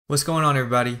What's going on,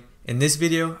 everybody? In this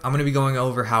video, I'm going to be going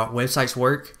over how websites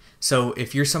work. So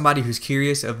if you're somebody who's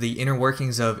curious of the inner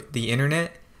workings of the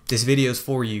internet, this video is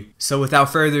for you. So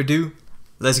without further ado,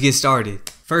 let's get started.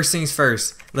 First things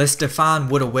first, let's define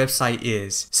what a website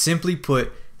is. Simply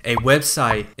put, a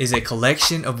website is a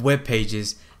collection of web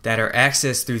pages that are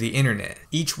accessed through the internet.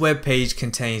 Each web page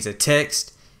contains a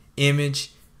text,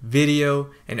 image,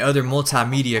 video, and other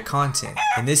multimedia content,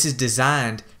 and this is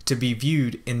designed to be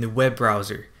viewed in the web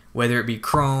browser, whether it be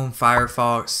Chrome,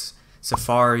 Firefox,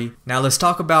 Safari. Now let's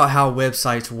talk about how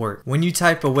websites work. When you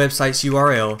type a website's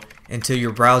URL into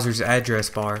your browser's address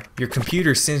bar, your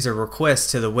computer sends a request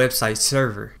to the website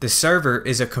server. The server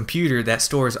is a computer that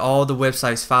stores all the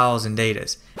website's files and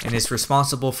data, and is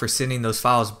responsible for sending those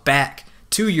files back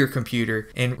to your computer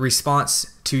in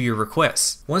response to your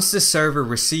requests. Once the server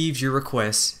receives your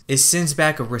request, it sends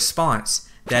back a response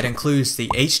that includes the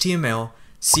HTML,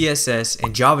 CSS,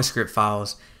 and JavaScript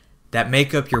files that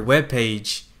make up your web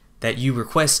page that you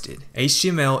requested.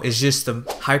 HTML is just the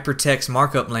hypertext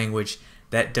markup language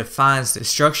that defines the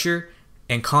structure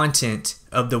and content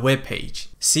of the web page.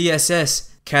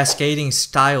 CSS, Cascading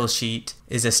Style Sheet,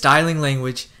 is a styling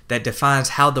language that defines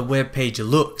how the web page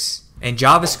looks. And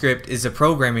JavaScript is a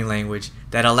programming language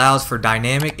that allows for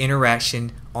dynamic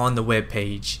interaction on the web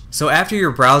page. So after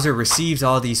your browser receives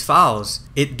all these files,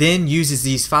 it then uses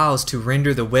these files to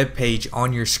render the web page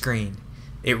on your screen.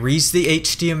 It reads the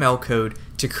HTML code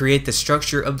to create the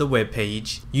structure of the web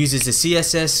page, uses the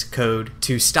CSS code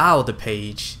to style the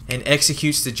page, and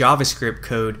executes the JavaScript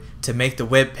code to make the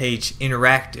web page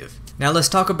interactive. Now let's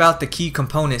talk about the key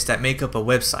components that make up a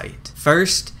website.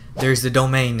 First, there's the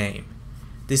domain name.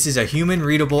 This is a human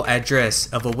readable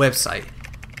address of a website.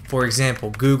 For example,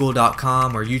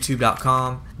 google.com or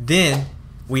youtube.com. Then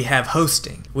we have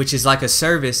hosting, which is like a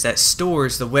service that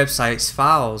stores the website's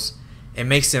files and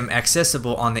makes them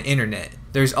accessible on the internet.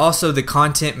 There's also the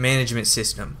content management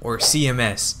system, or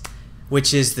CMS,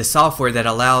 which is the software that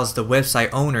allows the website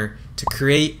owner to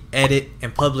create, edit,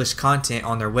 and publish content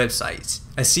on their websites.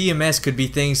 A CMS could be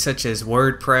things such as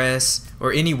WordPress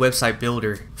or any website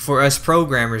builder. For us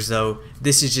programmers though,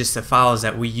 this is just the files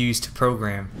that we use to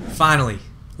program. Finally,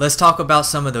 let's talk about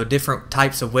some of the different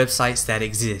types of websites that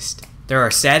exist. There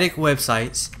are static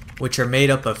websites, which are made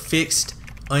up of fixed,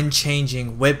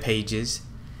 unchanging web pages.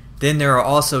 Then there are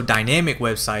also dynamic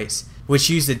websites, which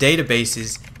use the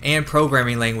databases and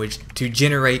programming language to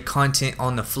generate content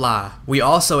on the fly. We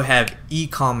also have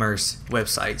e-commerce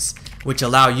websites, which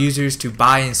allow users to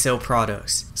buy and sell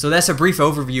products. So that's a brief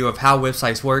overview of how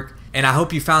websites work, and I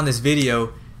hope you found this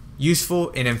video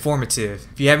useful and informative.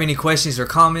 If you have any questions or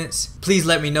comments, please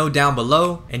let me know down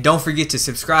below, and don't forget to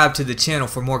subscribe to the channel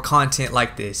for more content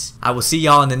like this. I will see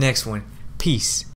y'all in the next one. Peace.